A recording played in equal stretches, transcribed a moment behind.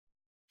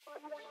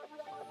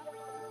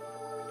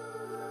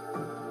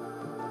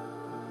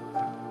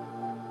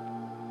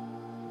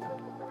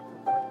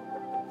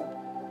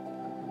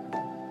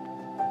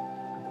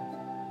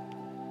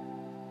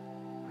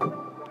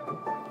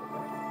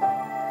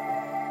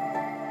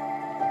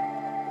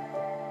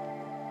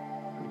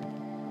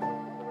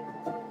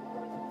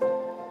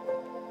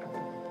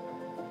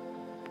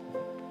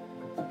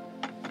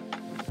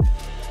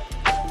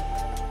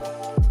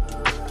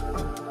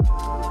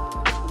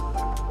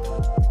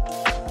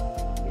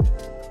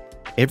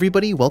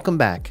Everybody, welcome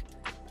back.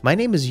 My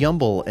name is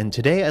Yumble, and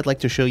today I'd like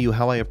to show you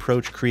how I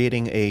approach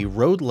creating a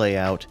road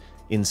layout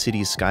in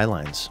Cities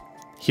Skylines.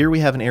 Here we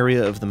have an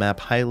area of the map,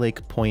 High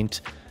Lake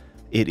Point.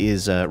 It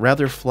is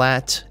rather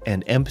flat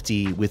and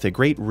empty with a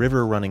great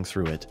river running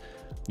through it.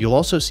 You'll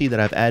also see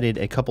that I've added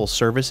a couple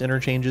service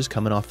interchanges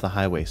coming off the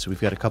highway. So we've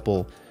got a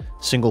couple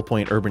single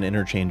point urban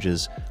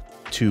interchanges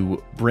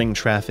to bring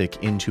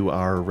traffic into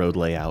our road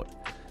layout.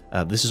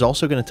 This is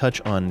also going to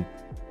touch on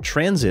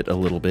transit a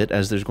little bit,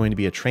 as there's going to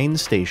be a train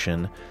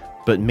station,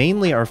 but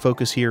mainly our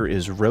focus here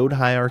is road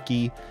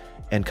hierarchy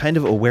and kind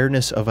of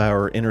awareness of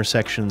our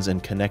intersections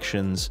and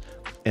connections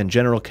and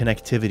general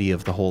connectivity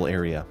of the whole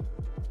area.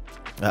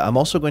 I'm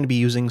also going to be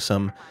using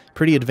some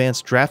pretty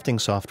advanced drafting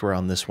software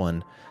on this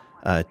one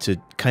to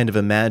kind of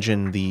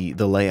imagine the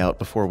layout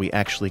before we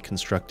actually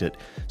construct it.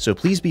 So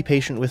please be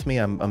patient with me.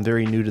 I'm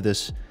very new to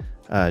this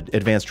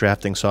advanced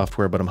drafting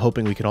software, but I'm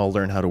hoping we can all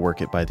learn how to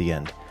work it by the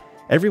end.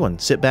 Everyone,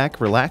 sit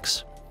back,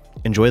 relax,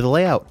 enjoy the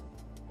layout.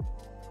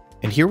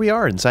 And here we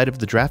are inside of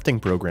the drafting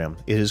program.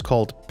 It is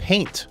called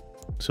Paint,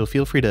 so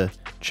feel free to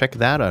check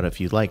that out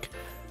if you'd like.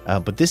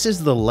 But this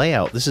is the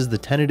layout. This is the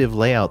tentative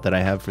layout that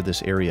I have for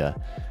this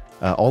area.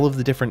 All of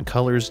the different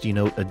colors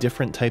denote a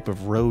different type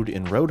of road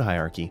in road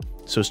hierarchy.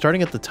 So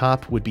starting at the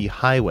top would be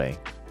highway.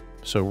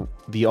 So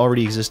the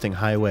already existing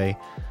highway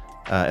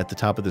at the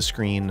top of the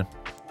screen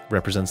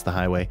represents the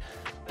highway.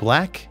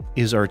 Black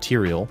is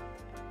arterial,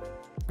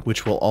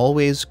 which will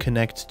always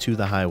connect to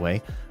the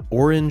highway.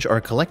 Orange are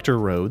collector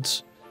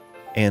roads,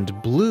 and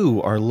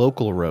blue are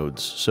local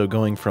roads, so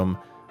going from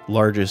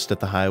largest at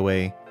the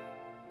highway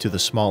to the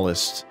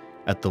smallest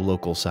at the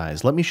local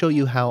size. Let me show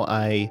you how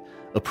I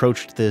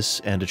approached this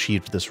and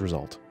achieved this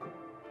result.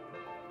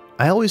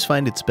 I always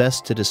find it's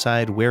best to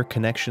decide where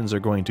connections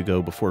are going to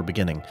go before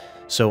beginning.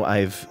 So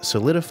I've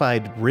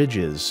solidified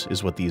bridges,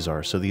 is what these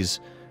are. So these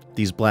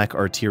black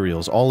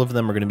arterials, all of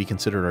them are going to be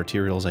considered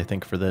arterials, I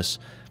think, for this.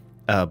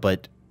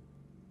 But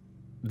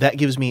that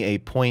gives me a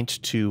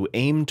point to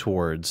aim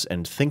towards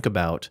and think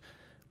about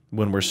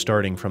when we're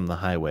starting from the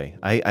highway.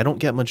 I don't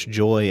get much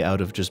joy out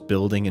of just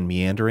building and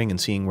meandering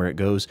and seeing where it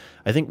goes.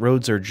 I think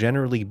roads are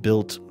generally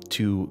built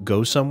to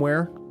go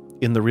somewhere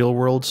in the real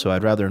world, so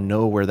I'd rather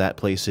know where that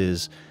place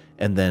is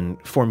and then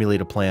formulate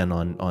a plan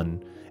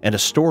and a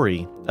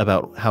story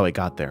about how it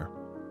got there.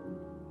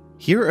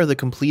 Here are the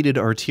completed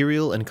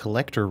arterial and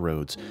collector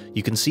roads.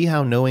 You can see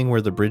how knowing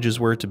where the bridges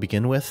were to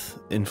begin with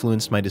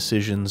influenced my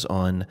decisions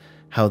on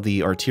how the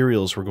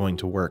arterials were going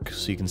to work.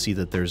 So you can see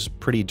that there's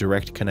pretty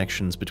direct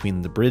connections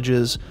between the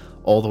bridges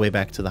all the way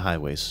back to the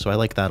highways. So I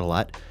like that a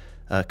lot.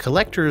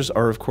 Collectors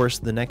are, of course,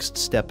 the next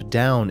step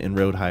down in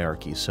road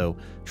hierarchy. So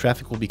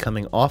traffic will be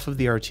coming off of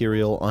the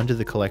arterial onto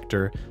the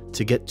collector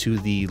to get to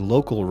the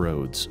local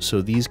roads.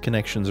 So these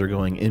connections are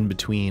going in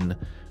between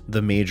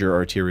the major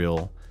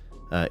arterial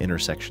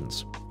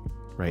intersections,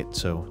 right?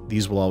 So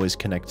these will always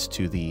connect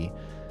to the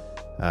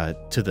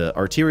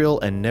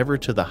arterial and never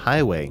to the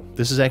highway.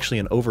 This is actually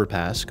an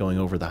overpass going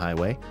over the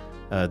highway.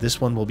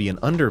 This one will be an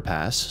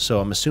underpass,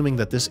 so I'm assuming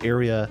that this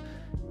area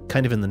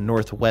kind of in the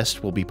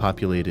northwest will be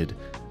populated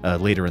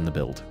later in the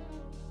build.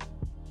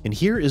 And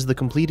here is the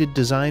completed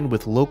design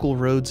with local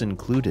roads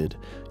included.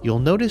 You'll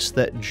notice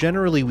that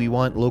generally we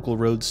want local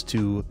roads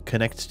to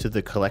connect to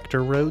the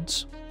collector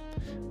roads,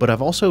 but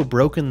I've also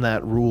broken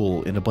that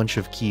rule in a bunch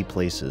of key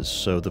places.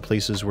 So the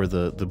places where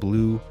the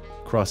blue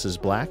crosses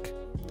black,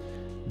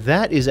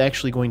 that is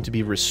actually going to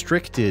be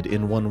restricted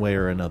in one way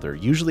or another.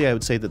 Usually I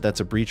would say that that's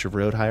a breach of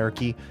road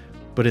hierarchy,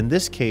 but in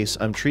this case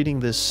I'm treating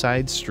this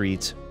side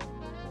street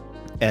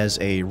as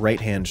a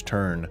right-hand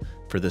turn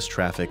for this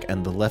traffic,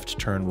 and the left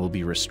turn will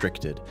be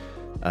restricted.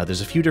 There's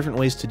a few different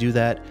ways to do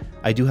that.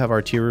 I do have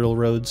arterial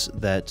roads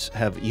that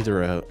have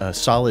either a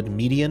solid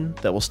median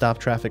that will stop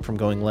traffic from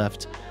going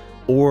left,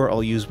 or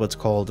I'll use what's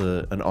called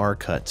an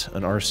R-cut,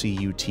 an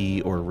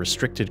RCUT, or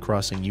restricted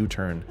crossing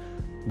U-turn,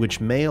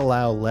 which may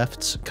allow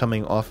lefts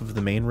coming off of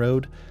the main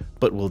road,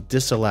 but will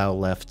disallow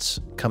lefts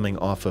coming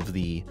off of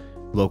the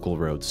local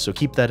roads. So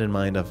keep that in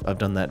mind. I've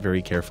done that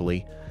very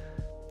carefully.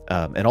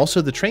 And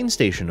also the train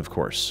station, of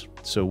course.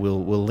 So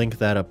we'll link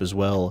that up as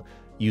well,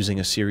 using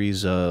a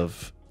series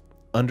of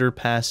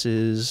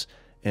underpasses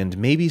and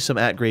maybe some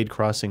at-grade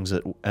crossings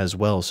as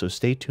well. So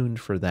stay tuned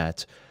for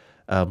that.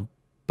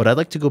 But I'd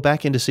like to go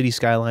back into City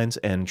Skylines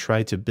and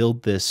try to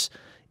build this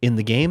in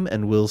the game,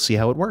 and we'll see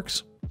how it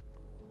works.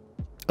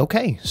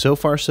 Okay, so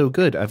far so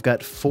good. I've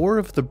got 4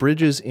 of the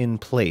bridges in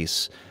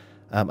place.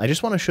 I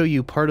just want to show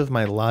you part of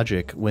my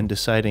logic when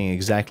deciding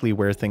exactly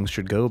where things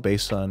should go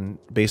based on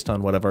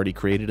what I've already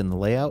created in the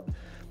layout.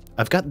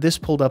 I've got this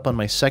pulled up on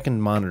my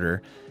second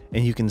monitor,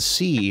 and you can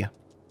see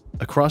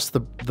across the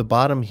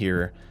bottom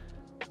here,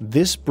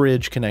 this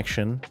bridge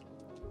connection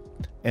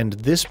and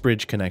this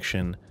bridge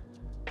connection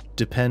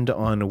depend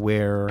on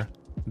where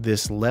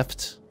this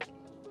left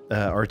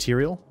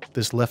arterial,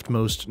 this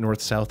leftmost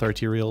north-south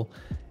arterial,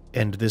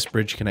 and this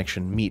bridge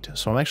connection meet.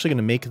 So I'm actually going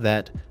to make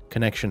that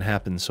connection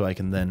happen so I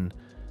can then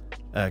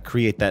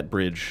create that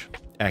bridge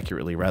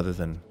accurately rather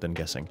than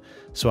guessing.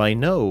 So I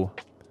know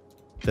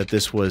that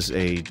this was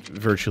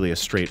virtually a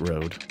straight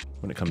road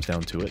when it comes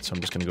down to it, so I'm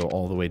just going to go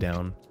all the way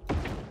down,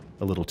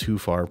 a little too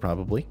far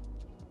probably.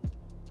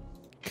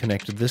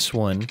 Connect this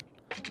one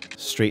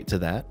straight to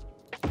that.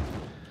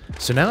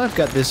 So now I've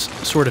got this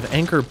sort of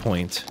anchor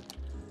point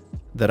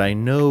that I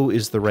know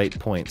is the right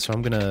point. So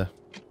I'm going to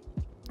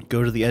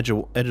go to the edge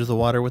of the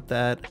water with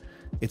that.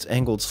 It's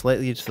angled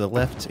slightly to the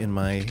left in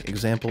my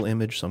example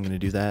image, so I'm going to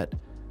do that.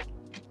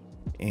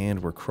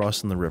 And we're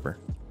crossing the river.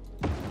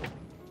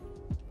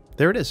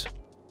 There it is.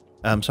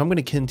 So I'm going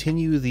to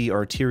continue the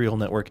arterial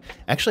network.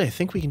 Actually, I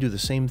think we can do the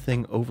same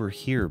thing over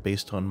here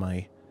based on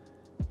my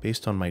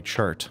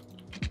chart.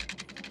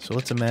 So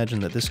let's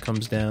imagine that this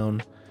comes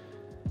down.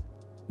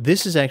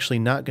 This is actually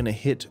not going to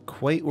hit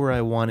quite where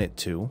I want it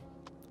to,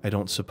 I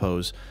don't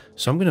suppose.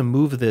 So I'm going to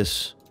move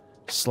this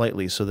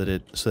slightly so that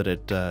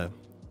it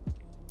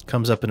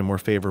comes up in a more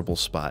favorable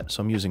spot.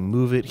 So I'm using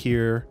move it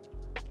here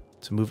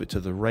to move it to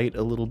the right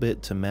a little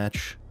bit to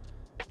match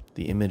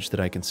the image that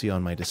I can see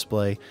on my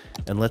display.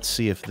 And let's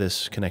see if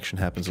this connection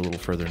happens a little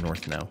further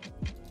north now.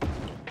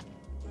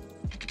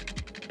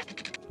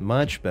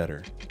 Much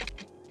better.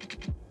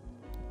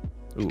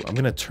 Ooh, I'm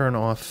going to turn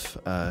off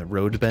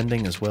road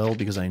bending as well,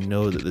 because I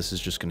know that this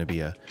is just going to be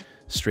a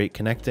straight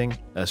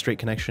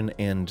connection,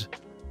 and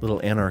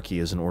little anarchy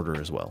is in order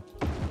as well.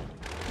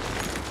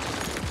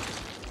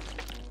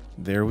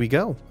 There we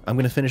go. I'm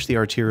going to finish the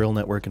arterial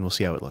network and we'll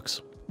see how it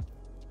looks.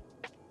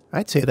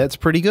 I'd say that's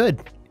pretty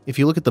good. If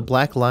you look at the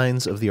black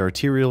lines of the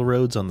arterial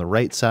roads on the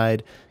right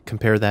side,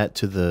 compare that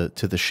to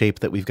the shape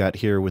that we've got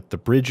here with the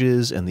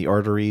bridges and the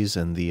arteries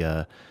and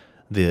the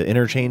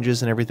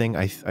interchanges and everything,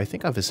 I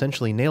think I've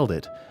essentially nailed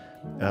it.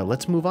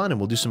 Let's move on and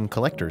we'll do some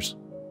collectors.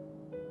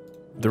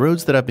 The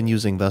roads that I've been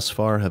using thus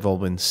far have all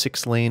been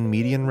 6-lane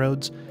median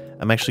roads.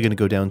 I'm actually going to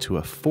go down to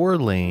a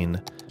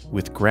 4-lane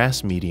with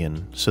grass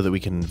median so that we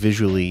can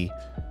visually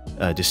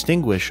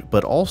distinguish,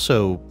 but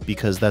also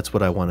because that's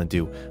what I want to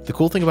do. The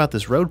cool thing about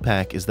this road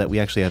pack is that we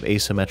actually have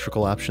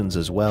asymmetrical options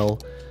as well,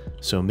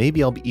 so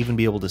maybe I'll even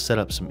be able to set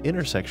up some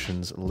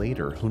intersections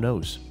later, who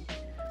knows.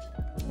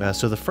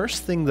 So the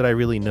first thing that I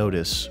really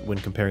notice when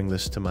comparing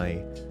this to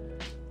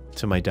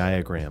my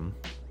diagram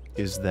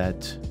is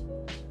that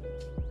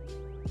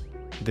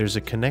there's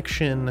a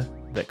connection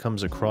that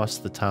comes across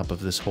the top of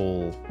this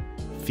whole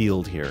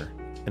field here,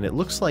 and it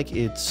looks like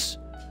it's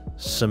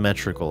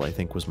symmetrical, I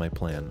think was my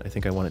plan. I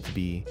think I want it to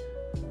be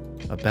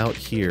about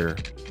here,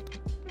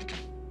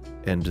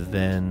 and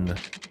then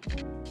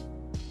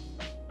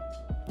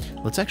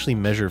let's actually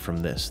measure from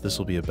this. This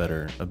will be a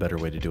better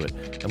way to do it.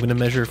 I'm going to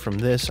measure from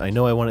this. I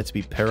know I want it to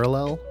be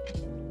parallel,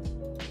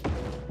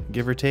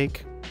 give or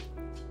take,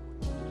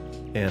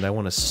 and I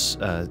want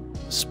to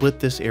split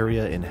this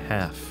area in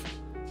half,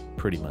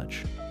 pretty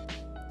much.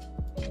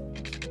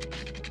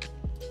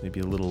 Maybe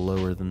a little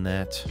lower than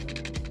that.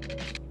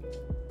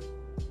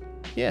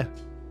 Yeah.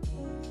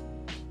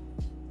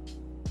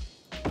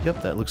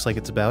 Yep, that looks like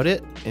it's about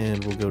it.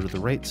 And we'll go to the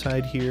right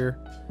side here.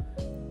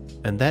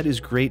 And that is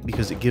great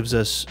because it gives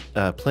us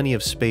plenty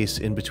of space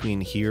in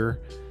between here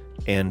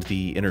and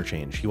the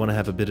interchange. You want to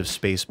have a bit of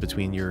space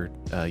between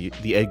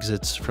the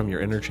exits from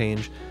your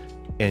interchange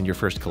and your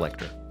first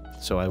collector.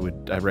 So I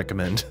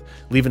recommend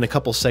leaving a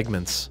couple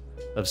segments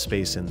of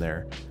space in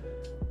there.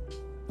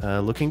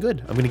 Looking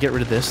good. I'm going to get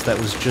rid of this. That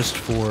was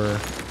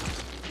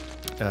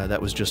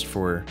just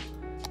for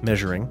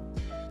measuring.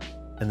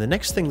 And the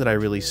next thing that I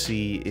really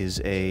see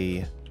is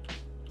a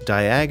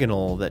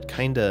diagonal that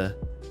kind of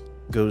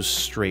goes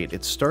straight.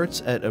 It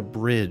starts at a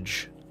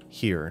bridge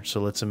here. So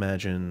let's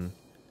imagine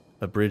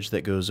a bridge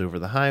that goes over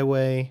the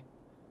highway.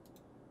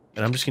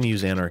 And I'm just going to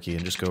use anarchy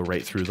and just go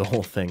right through the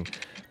whole thing.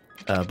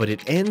 But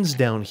it ends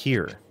down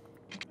here.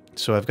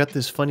 So I've got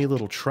this funny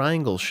little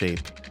triangle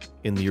shape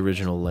in the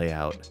original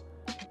layout.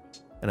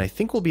 And I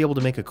think we'll be able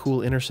to make a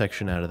cool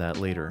intersection out of that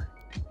later.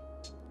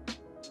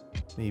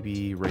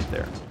 Maybe right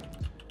there.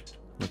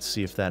 Let's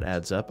see if that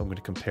adds up. I'm going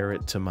to compare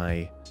it to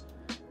my...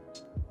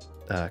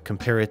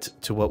 compare it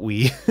to what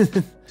we...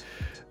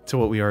 to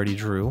what we already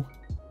drew.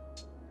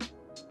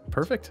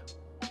 Perfect.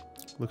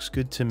 Looks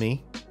good to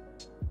me.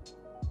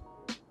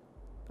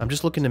 I'm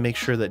just looking to make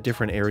sure that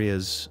different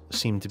areas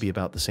seem to be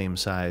about the same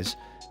size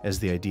as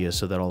the idea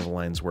so that all the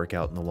lines work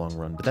out in the long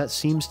run. But that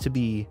seems to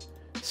be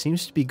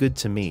good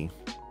to me.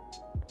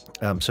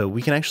 So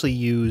we can actually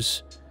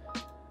use,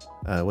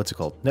 what's it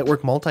called?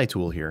 Network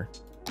Multitool here.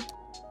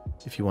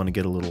 If you want to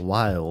get a little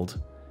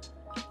wild.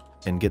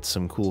 and get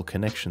some cool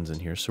connections in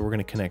here. So we're going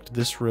to connect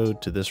this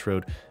road to this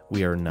road.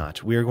 We are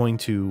not. We are going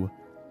to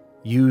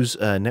use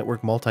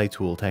Network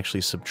Multitool to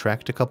actually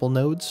subtract a couple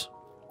nodes.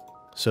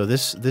 So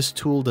this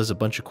tool does a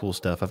bunch of cool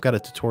stuff. I've got a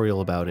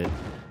tutorial about it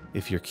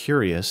if you're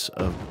curious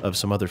of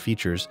some other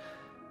features,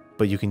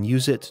 but you can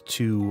use it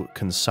to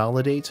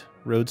consolidate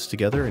roads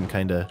together and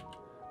kind of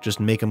just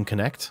make them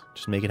connect,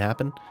 just make it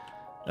happen.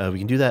 We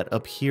can do that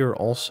up here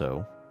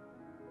also.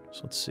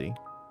 So let's see.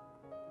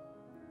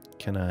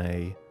 Can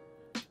I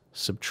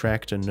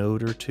subtract a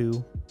node or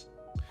two?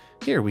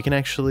 Here, we can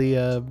actually,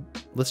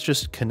 let's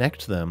just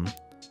connect them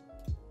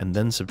and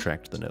then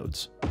subtract the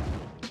nodes.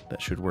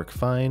 That should work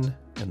fine.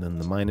 And then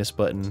the minus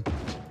button,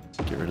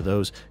 get rid of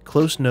those.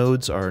 Close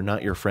nodes are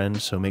not your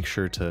friend, so make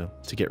sure to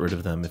get rid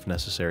of them if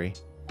necessary.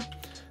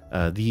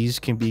 These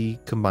can be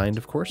combined,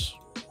 of course.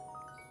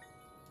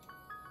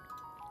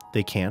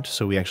 They can't,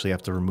 so we actually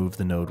have to remove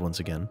the node once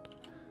again.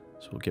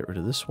 So we'll get rid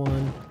of this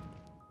one.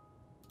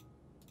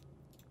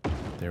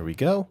 There we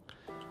go.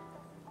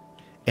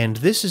 And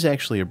this is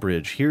actually a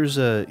bridge. Here's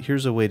a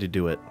way to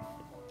do it.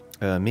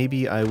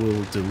 Maybe I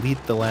will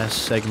delete the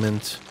last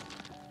segment.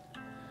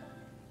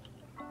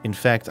 In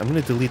fact, I'm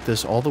going to delete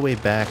this all the way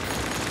back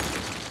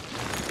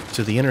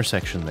to the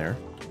intersection there.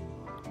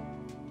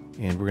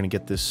 And we're going to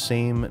get this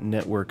same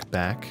network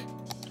back.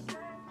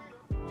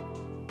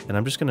 And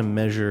I'm just going to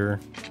measure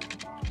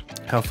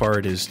how far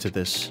it is to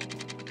this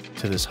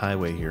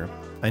highway here.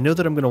 I know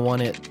that I'm going to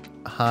want it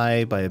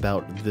high by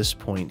about this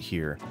point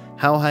here.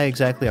 How high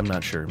exactly, I'm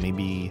not sure.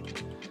 Maybe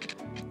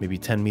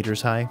 10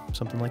 meters high,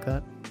 something like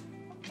that.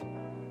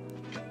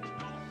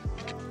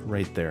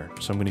 Right there.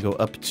 So I'm going to go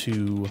up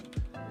to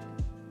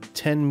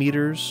 10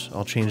 meters.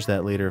 I'll change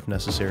that later if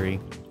necessary.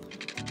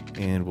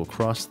 And we'll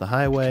cross the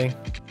highway.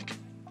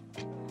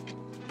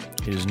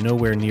 It is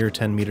nowhere near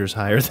 10 meters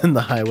higher than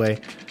the highway,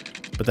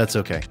 but that's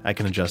okay. I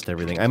can adjust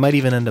everything. I might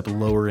even end up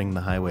lowering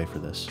the highway for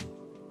this.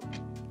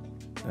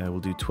 We'll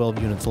do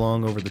 12 units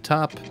long over the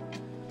top,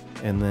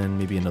 and then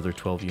maybe another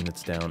 12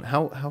 units down.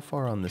 How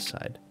far on this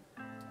side?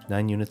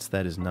 9 units,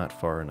 that is not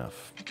far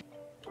enough.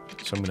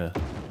 So I'm going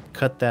to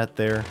cut that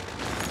there,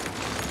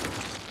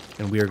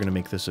 and we are going to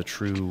make this a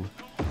true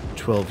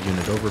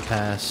 12-unit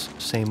overpass.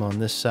 Same on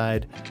this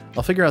side.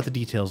 I'll figure out the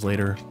details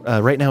later.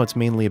 Right now it's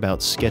mainly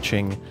about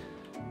sketching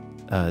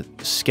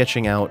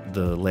out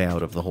the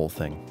layout of the whole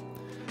thing.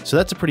 So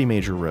that's a pretty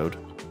major road.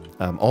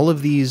 All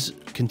of these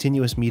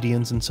continuous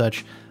medians and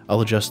such,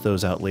 I'll adjust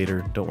those out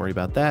later. Don't worry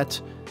about that.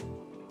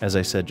 As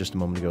I said just a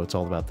moment ago, it's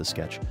all about the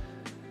sketch.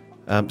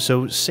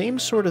 So same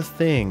sort of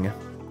thing.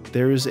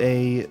 There's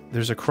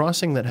a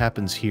crossing that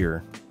happens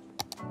here.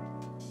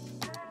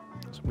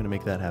 So I'm going to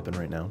make that happen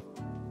right now.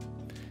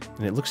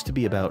 And it looks to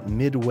be about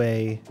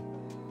midway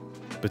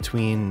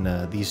between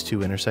these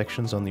two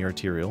intersections on the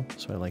arterial,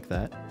 so I like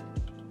that.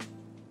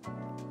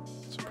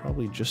 It's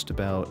probably just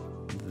about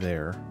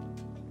there.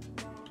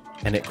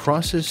 And it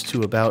crosses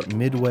to about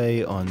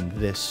midway on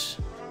this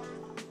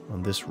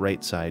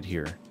right side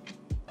here.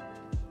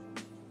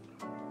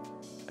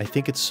 I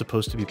think it's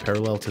supposed to be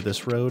parallel to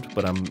this road,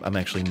 but I'm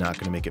actually not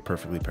going to make it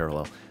perfectly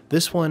parallel.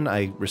 This one,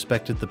 I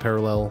respected the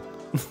parallel,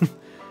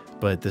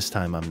 but this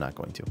time I'm not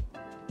going to.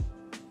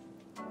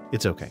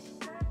 It's okay.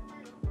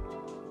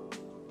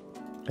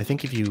 I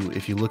think if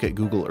you look at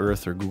Google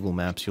Earth or Google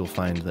Maps, you'll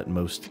find that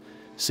most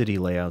city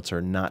layouts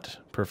are not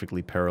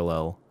perfectly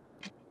parallel.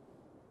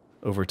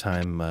 Over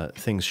time,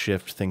 things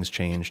shift, things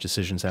change,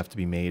 decisions have to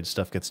be made,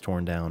 stuff gets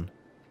torn down.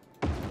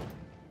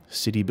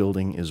 City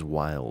building is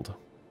wild.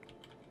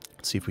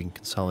 Let's see if we can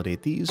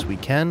consolidate these. We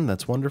can,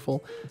 that's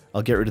wonderful.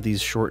 I'll get rid of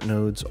these short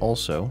nodes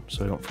also,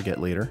 so I don't forget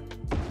later.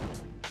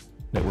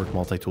 Network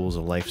Multitool is a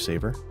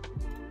lifesaver.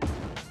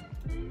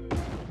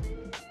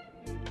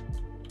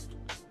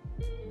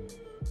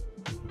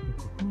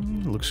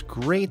 Looks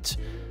great.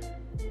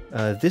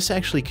 This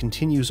actually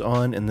continues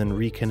on and then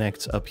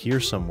reconnects up here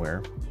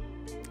somewhere.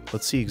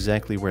 Let's see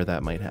exactly where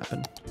that might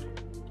happen.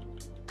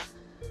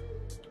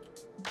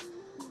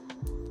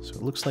 So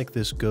it looks like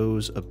this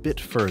goes a bit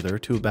further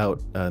to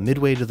about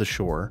midway to the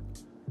shore.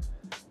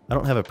 I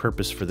don't have a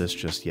purpose for this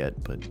just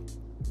yet, but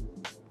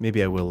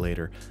maybe I will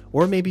later.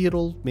 Or maybe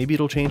it'll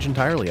change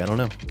entirely. I don't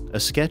know. A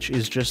sketch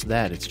is just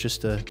that. It's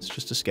just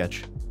a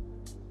sketch.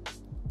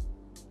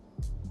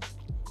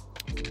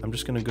 I'm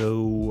just gonna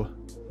go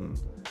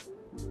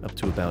up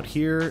to about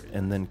here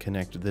and then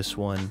connect this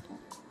one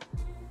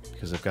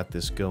because I've got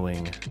this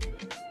going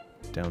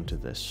down to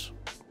this,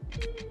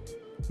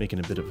 making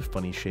a bit of a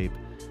funny shape.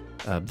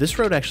 This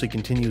road actually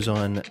continues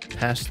on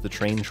past the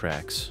train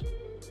tracks.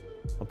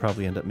 I'll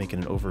probably end up making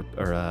an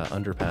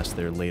underpass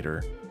there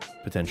later,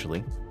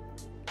 potentially.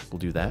 We'll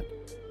do that.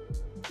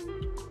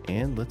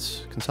 And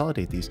let's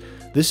consolidate these.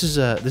 This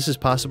is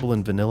possible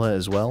in vanilla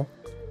as well.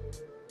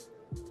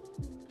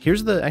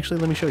 Actually,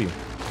 let me show you.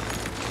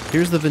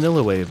 Here's the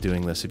vanilla way of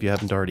doing this, if you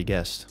haven't already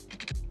guessed.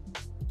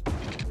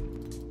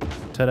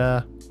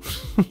 Ta-da!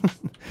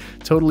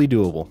 Totally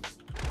doable.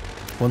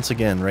 Once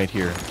again, right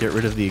here, get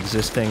rid of the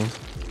existing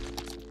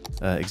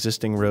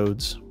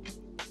roads,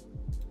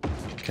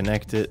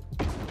 connect it,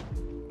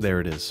 There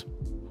it is.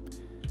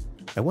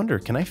 I wonder,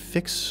 can I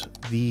fix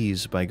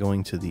these by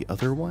going to the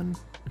other one?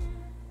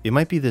 It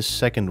might be this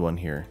second one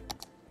here.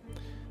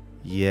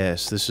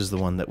 Yes, this is the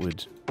one that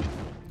would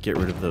get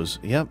rid of those.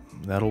 Yep,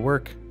 that'll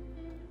work.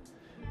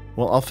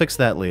 Well, I'll fix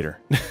that later.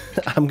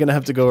 I'm gonna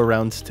have to go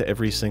around to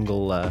every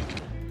single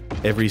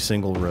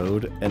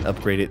road and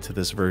upgrade it to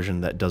this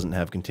version that doesn't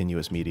have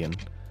continuous median.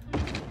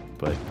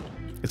 But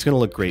it's gonna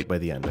look great by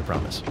the end, I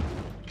promise.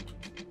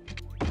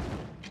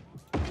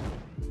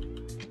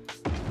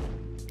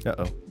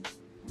 Uh-oh.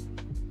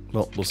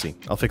 Well, we'll see.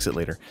 I'll fix it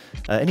later.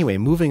 Anyway,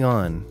 moving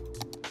on.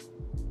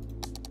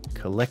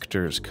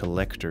 Collectors,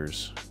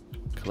 collectors.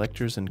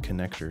 Collectors and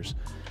connectors.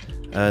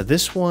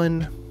 This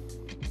one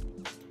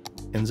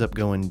ends up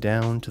going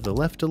down to the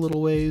left a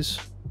little ways.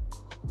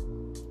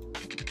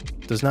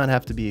 Does not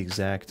have to be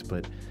exact,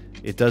 but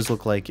it does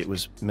look like it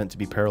was meant to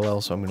be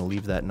parallel, so I'm going to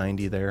leave that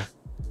 90 there.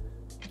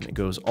 And it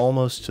goes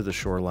almost to the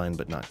shoreline,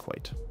 but not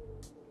quite.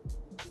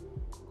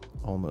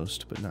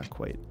 Almost, but not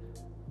quite.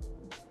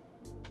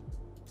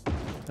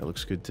 That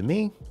looks good to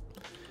me.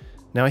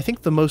 Now, I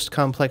think the most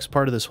complex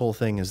part of this whole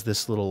thing is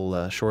this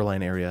little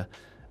shoreline area.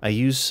 I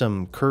use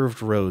some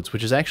curved roads,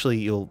 which is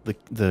actually,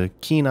 the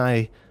keen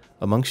eye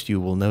amongst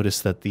you will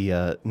notice that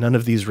the none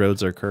of these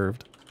roads are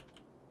curved.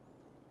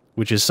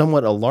 Which is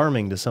somewhat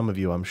alarming to some of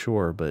you, I'm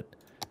sure, but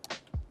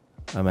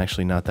I'm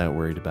actually not that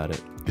worried about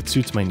it. It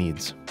suits my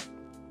needs.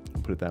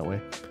 I'll put it that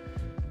way.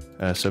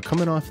 So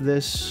coming off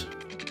this,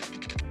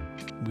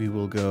 we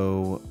will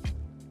go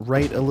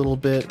right a little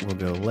bit, we'll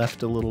go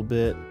left a little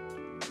bit,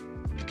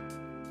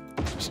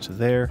 just to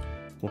there.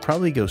 We'll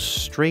probably go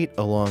straight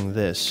along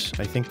this.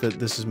 I think that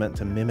this is meant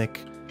to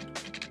mimic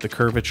the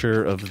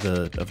curvature of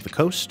the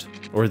coast,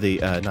 or the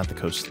not the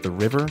coast, the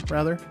river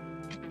rather.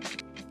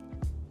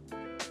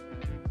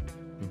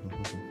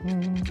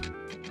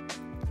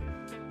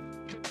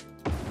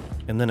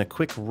 And then a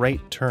quick right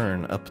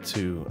turn up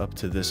to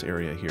this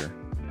area here.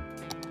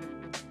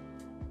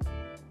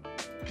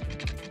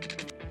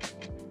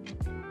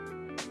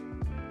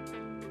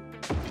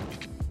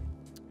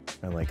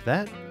 I like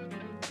that.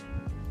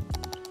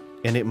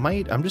 And it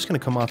might, I'm just going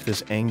to come off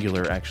this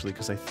angular actually,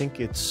 because I think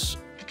it's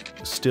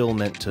still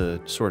meant to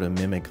sort of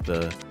mimic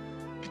the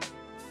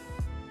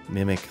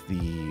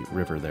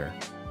river there.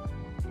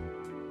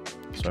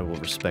 So I will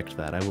respect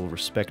that. I will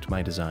respect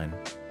my design.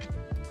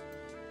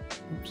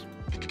 Oops.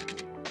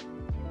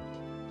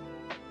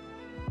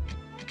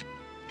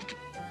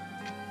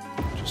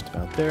 Just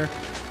about there.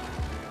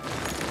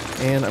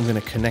 And I'm going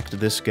to connect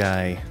this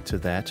guy to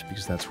that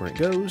because that's where it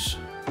goes.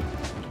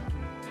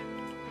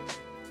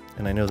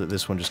 And I know that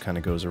this one just kind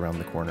of goes around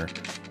the corner.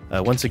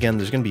 Once again,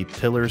 there's going to be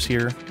pillars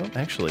here. Well,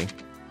 actually,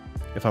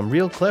 if I'm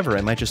real clever,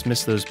 I might just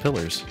miss those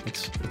pillars.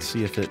 Let's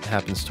see if it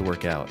happens to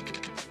work out.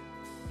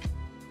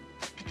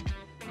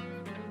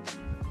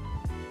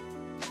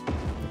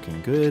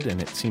 Looking good,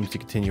 and it seems to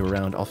continue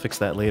around. I'll fix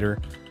that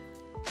later.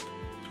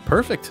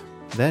 Perfect.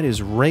 That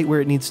is right where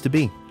it needs to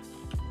be.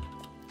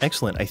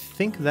 Excellent. I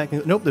think that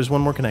can... Nope, there's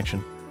one more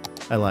connection.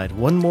 I lied.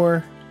 One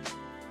more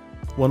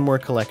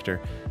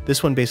collector.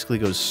 This one basically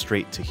goes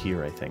straight to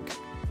here, I think.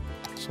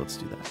 So let's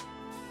do that.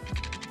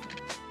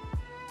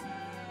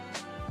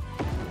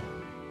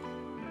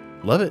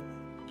 Love it.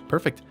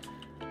 Perfect.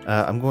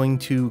 I'm going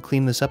to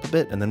clean this up a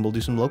bit, and then we'll do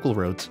some local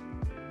roads.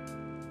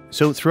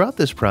 So throughout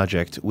this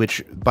project,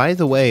 which, by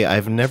the way,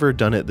 I've never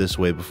done it this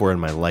way before in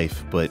my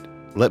life, but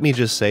let me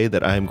just say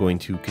that I'm going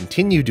to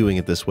continue doing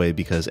it this way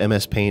because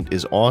MS Paint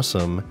is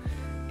awesome,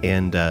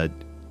 and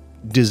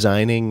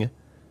designing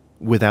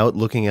without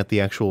looking at the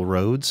actual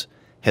roads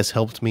has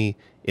helped me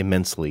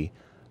immensely.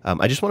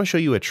 I just want to show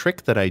you a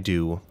trick that I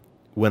do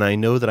when I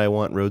know that I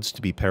want roads to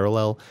be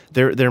parallel.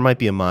 There might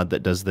be a mod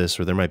that does this,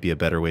 or there might be a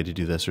better way to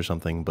do this or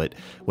something, but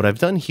what I've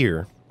done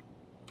here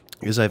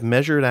is I've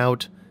measured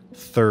out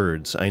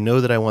thirds. I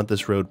know that I want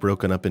this road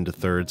broken up into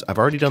thirds. I've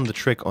already done the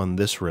trick on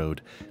this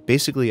road.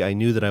 Basically, I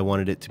knew that I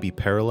wanted it to be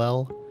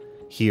parallel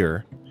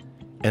here,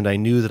 and I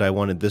knew that I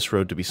wanted this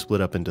road to be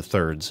split up into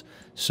thirds.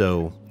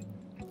 So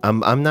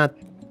I'm not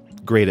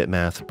great at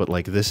math, but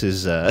like this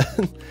is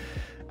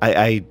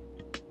I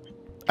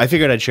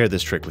figured I'd share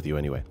this trick with you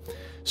anyway.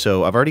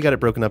 So I've already got it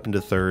broken up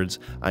into thirds.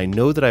 I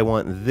know that I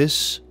want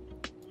this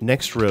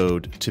next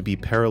road to be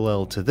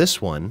parallel to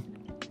this one,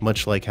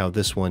 much like how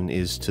this one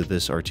is to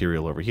this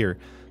arterial over here.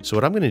 So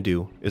what I'm going to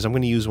do is I'm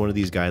going to use one of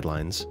these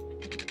guidelines,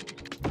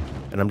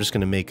 and I'm just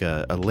going to make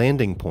a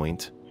landing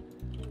point,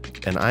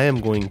 and I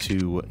am going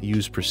to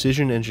use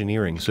precision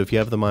engineering. So if you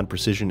have the mod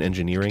precision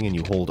engineering and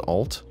you hold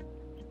Alt,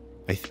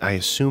 I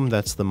assume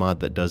that's the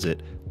mod that does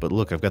it, but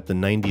look, I've got the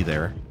 90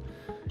 there,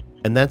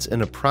 and that's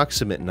an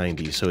approximate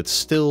 90, so it's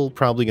still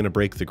probably going to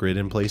break the grid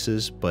in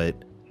places, but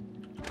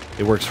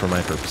it works for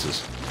my purposes.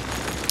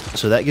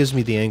 So that gives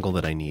me the angle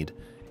that I need,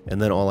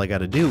 and then all I got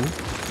to do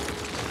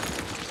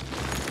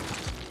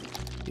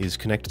is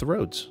connect the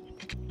roads.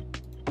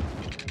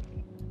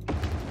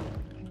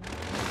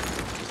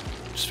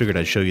 Just figured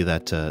I'd show you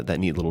that, that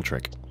neat little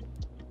trick.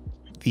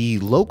 The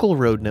local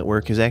road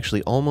network is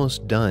actually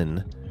almost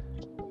done.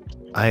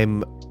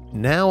 I'm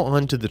Now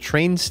on to the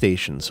train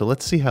station. So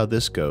let's see how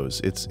this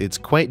goes. It's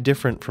quite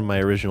different from my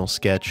original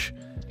sketch,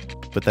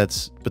 but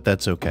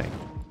that's okay.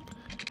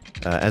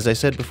 As I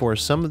said before,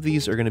 some of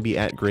these are going to be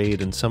at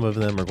grade and some of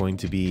them are going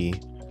to be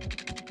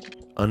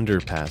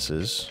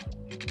underpasses.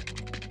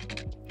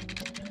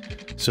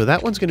 So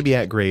that one's going to be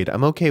at grade.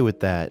 I'm okay with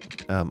that,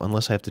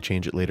 unless I have to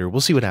change it later.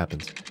 We'll see what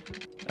happens.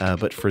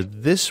 But for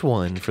this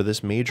one, for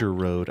this major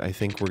road, I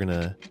think we're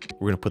gonna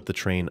put the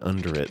train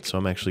under it. So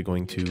I'm actually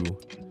going to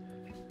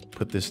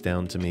put this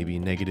down to maybe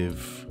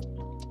negative.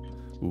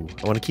 Ooh,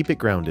 I want to keep it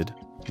grounded.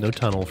 No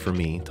tunnel for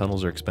me.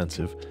 Tunnels are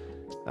expensive.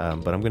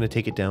 But I'm going to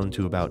take it down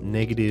to about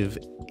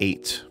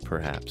 -8,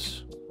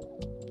 perhaps.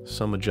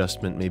 Some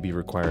adjustment may be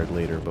required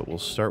later, but we'll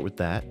start with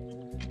that.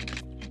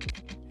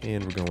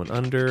 And we're going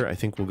under. I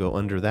think we'll go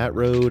under that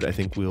road. I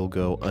think we'll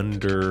go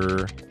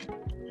under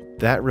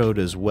that road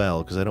as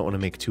well, because I don't want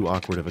to make too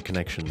awkward of a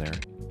connection there.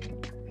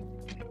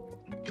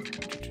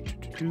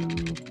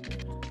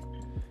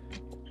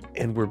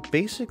 And we're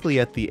basically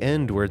at the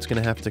end where it's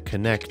going to have to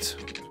connect.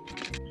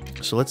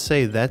 So let's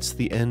say that's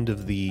the end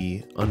of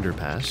the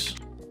underpass.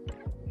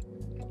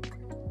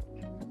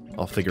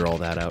 I'll figure all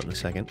that out in a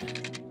second.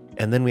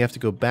 And then we have to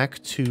go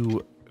back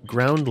to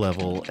ground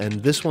level,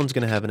 and this one's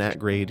going to have an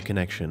at-grade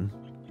connection,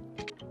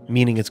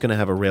 meaning it's going to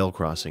have a rail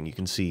crossing. You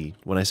can see,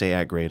 when I say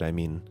at-grade, I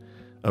mean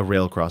a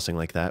rail crossing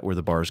like that, where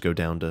the bars go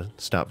down to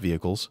stop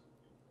vehicles.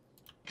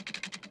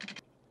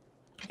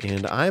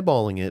 And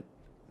eyeballing it,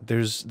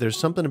 there's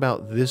something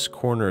about this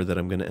corner that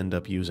I'm going to end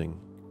up using.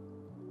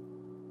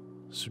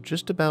 So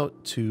just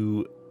about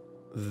to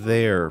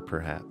there,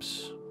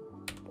 perhaps.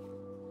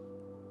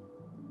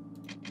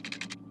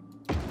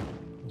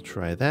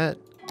 Try that.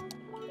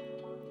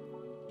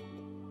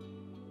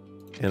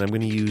 And I'm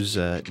going to use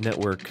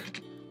Network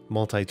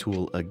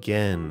Multitool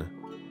again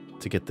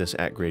to get this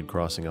at-grade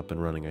crossing up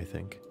and running, I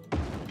think.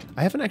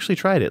 I haven't actually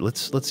tried it.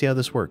 Let's see how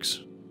this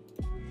works.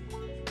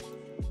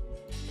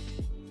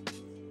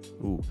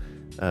 Ooh.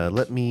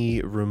 Let me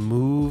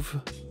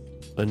remove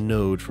a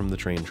node from the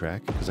train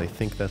track, because I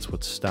think that's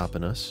what's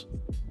stopping us.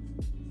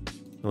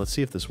 Now, let's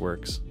see if this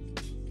works.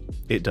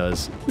 It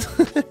does.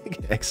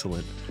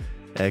 Excellent.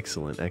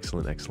 Excellent,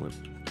 excellent, excellent.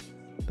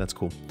 That's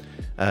cool.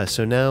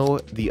 So now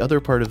the other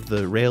part of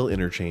the rail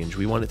interchange,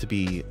 we want it to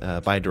be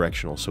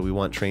bidirectional. So we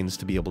want trains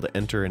to be able to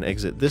enter and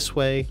exit this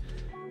way,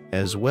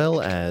 as well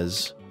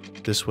as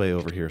this way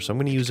over here. So I'm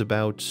going to use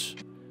about,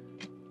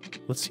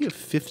 let's see if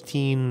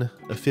 15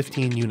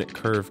 unit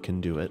curve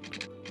can do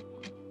it.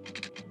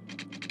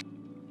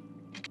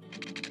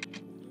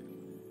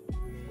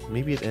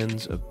 Maybe it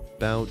ends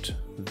about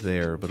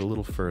there, but a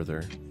little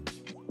further.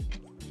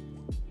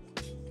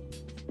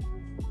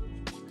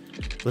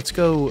 Let's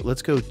go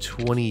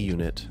 20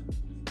 unit,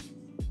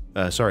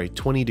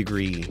 20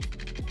 degree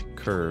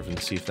curve and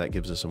see if that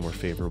gives us a more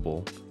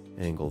favorable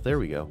angle. There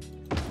we go.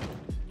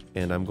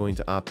 And I'm going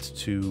to opt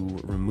to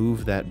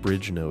remove that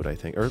bridge node, I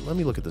think. Or let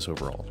me look at this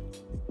overall.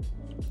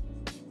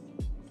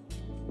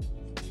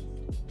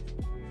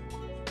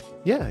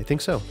 Yeah, I think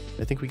so.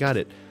 I think we got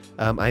it.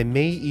 I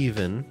may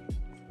even...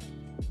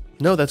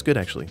 No, that's good,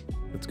 actually.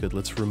 That's good.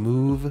 Let's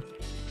remove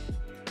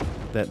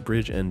that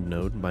bridge end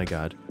node. My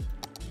God.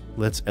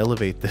 Let's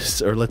elevate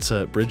this, or let's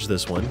bridge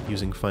this one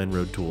using fine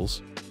road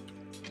tools.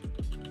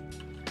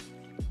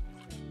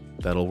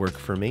 That'll work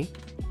for me.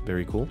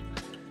 Very cool.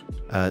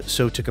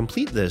 So to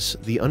complete this,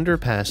 the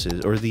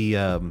underpasses, or the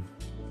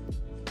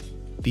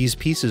these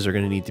pieces are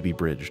going to need to be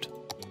bridged.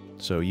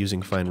 So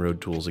using fine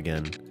road tools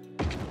again,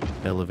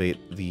 elevate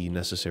the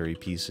necessary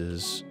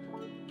pieces.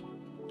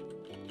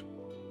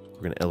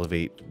 We're going to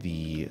elevate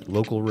the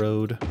local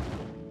road.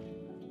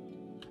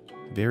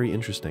 Very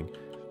interesting.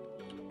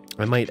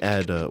 I might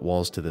add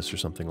walls to this or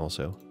something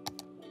also.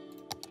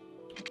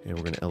 And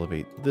we're going to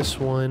elevate this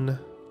one.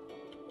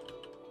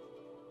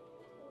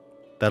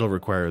 That'll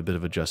require a bit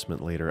of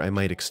adjustment later. I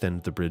might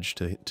extend the bridge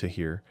to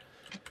here.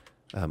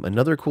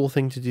 Another cool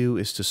thing to do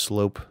is to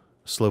slope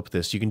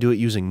this. You can do it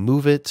using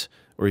Move It,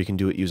 or you can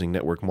do it using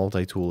Network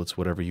Multitool. It's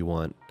whatever you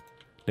want.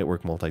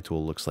 Network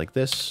Multitool looks like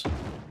this.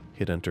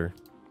 Hit Enter.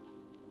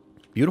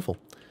 Beautiful.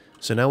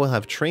 So now we'll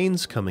have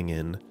trains coming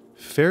in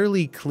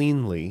fairly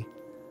cleanly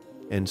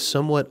and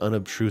somewhat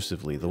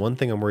unobtrusively. The one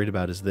thing I'm worried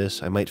about is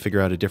this. I might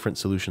figure out a different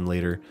solution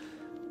later,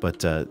 but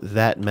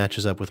that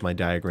matches up with my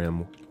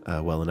diagram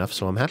well enough,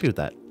 so I'm happy with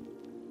that.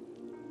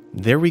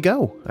 There we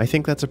go. I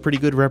think that's a pretty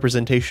good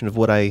representation of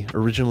what I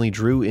originally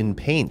drew in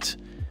Paint.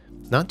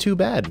 Not too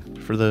bad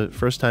for the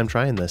first time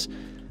trying this.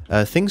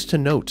 Things to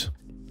note.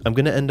 I'm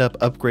going to end up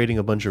upgrading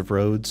a bunch of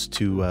roads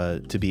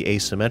to be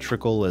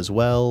asymmetrical as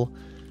well,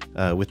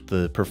 with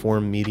the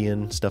perform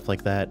median, stuff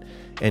like that.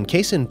 And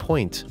case in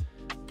point,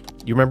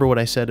 you remember what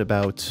I said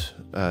about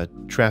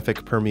traffic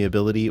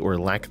permeability or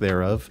lack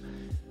thereof?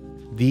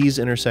 These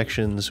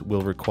intersections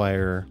will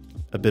require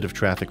a bit of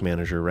traffic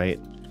manager, right?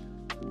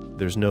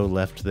 There's no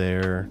left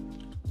there.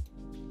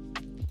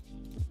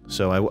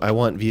 So I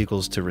want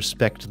vehicles to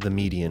respect the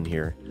median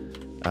here.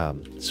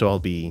 So I'll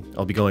be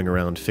going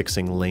around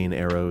fixing lane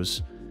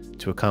arrows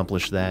to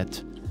accomplish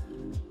that.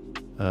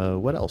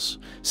 What else?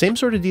 Same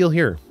sort of deal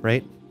here,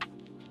 right?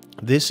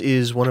 This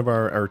is one of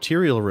our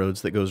arterial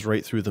roads that goes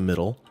right through the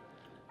middle.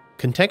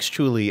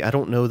 Contextually, I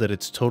don't know that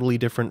it's totally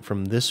different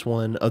from this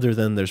one, other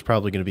than there's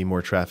probably going to be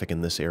more traffic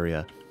in this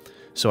area.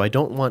 So I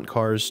don't want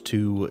cars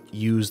to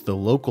use the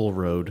local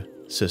road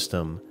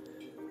system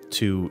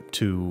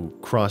to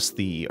cross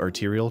the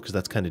arterial, because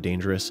that's kind of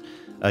dangerous.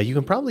 You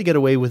can probably get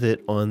away with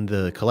it on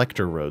the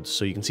collector roads.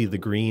 So you can see the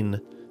green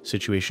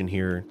situation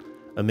here,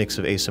 a mix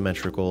of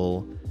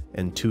asymmetrical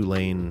and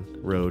two-lane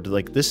road.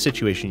 Like this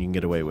situation you can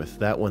get away with.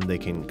 That one they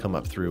can come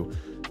up through,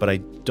 but I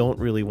don't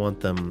really want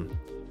them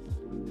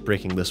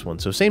breaking this one.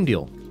 So same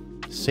deal.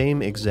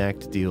 Same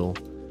exact deal.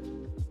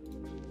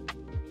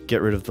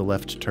 Get rid of the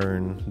left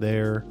turn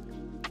there.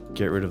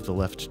 Get rid of the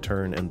left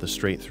turn and the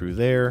straight through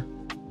there.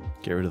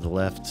 Get rid of the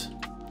left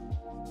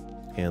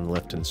and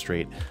left and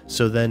straight.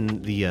 So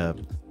then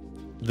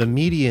the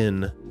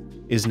median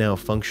is now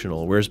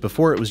functional, whereas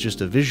before it was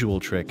just a visual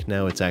trick.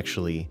 Now it's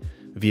actually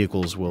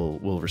vehicles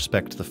will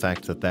respect the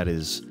fact that that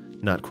is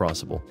not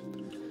crossable.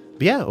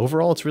 But yeah,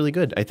 overall it's really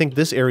good. I think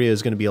this area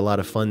is going to be a lot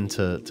of fun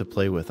to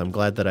play with. I'm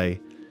glad that I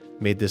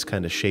made this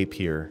kind of shape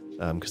here,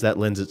 because that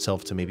lends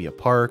itself to maybe a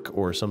park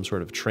or some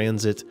sort of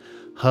transit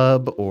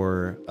hub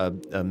or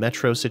a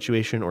metro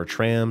situation or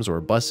trams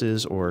or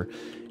buses or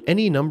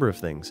any number of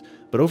things.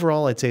 But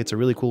overall, I'd say it's a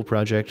really cool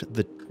project.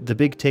 The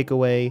big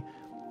takeaway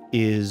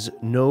is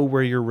know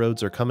where your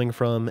roads are coming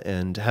from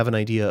and have an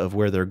idea of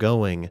where they're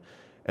going,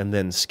 and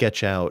then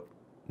sketch out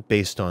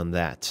based on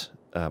that.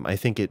 I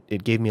think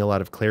it gave me a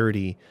lot of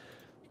clarity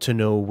to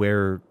know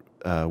where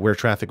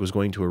traffic was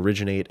going to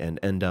originate and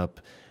end up,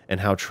 and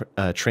how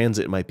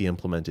transit might be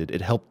implemented.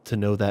 It helped to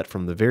know that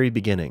from the very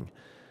beginning.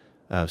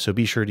 So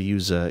be sure to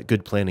use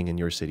good planning in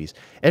your cities.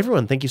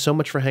 Everyone, thank you so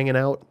much for hanging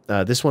out.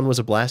 This one was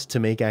a blast to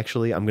make,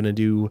 actually. I'm going to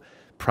do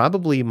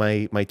probably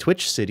my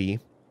Twitch city.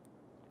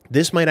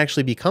 This might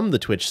actually become the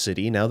Twitch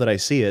city now that I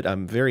see it.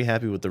 I'm very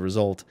happy with the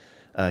result.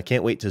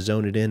 Can't wait to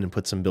zone it in and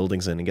put some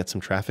buildings in and get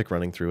some traffic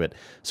running through it.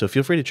 So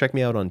feel free to check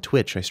me out on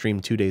Twitch. I stream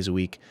 2 days a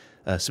week.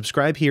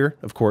 Subscribe here,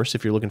 of course,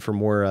 if you're looking for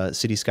more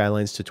City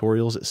Skylines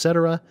tutorials,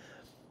 etc.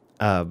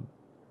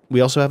 We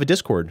also have a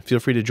Discord. Feel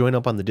free to join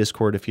up on the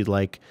Discord if you'd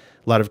like.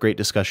 A lot of great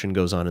discussion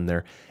goes on in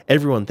there.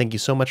 Everyone, thank you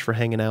so much for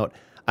hanging out.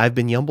 I've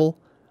been Yumble.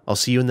 I'll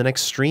see you in the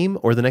next stream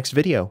or the next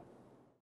video.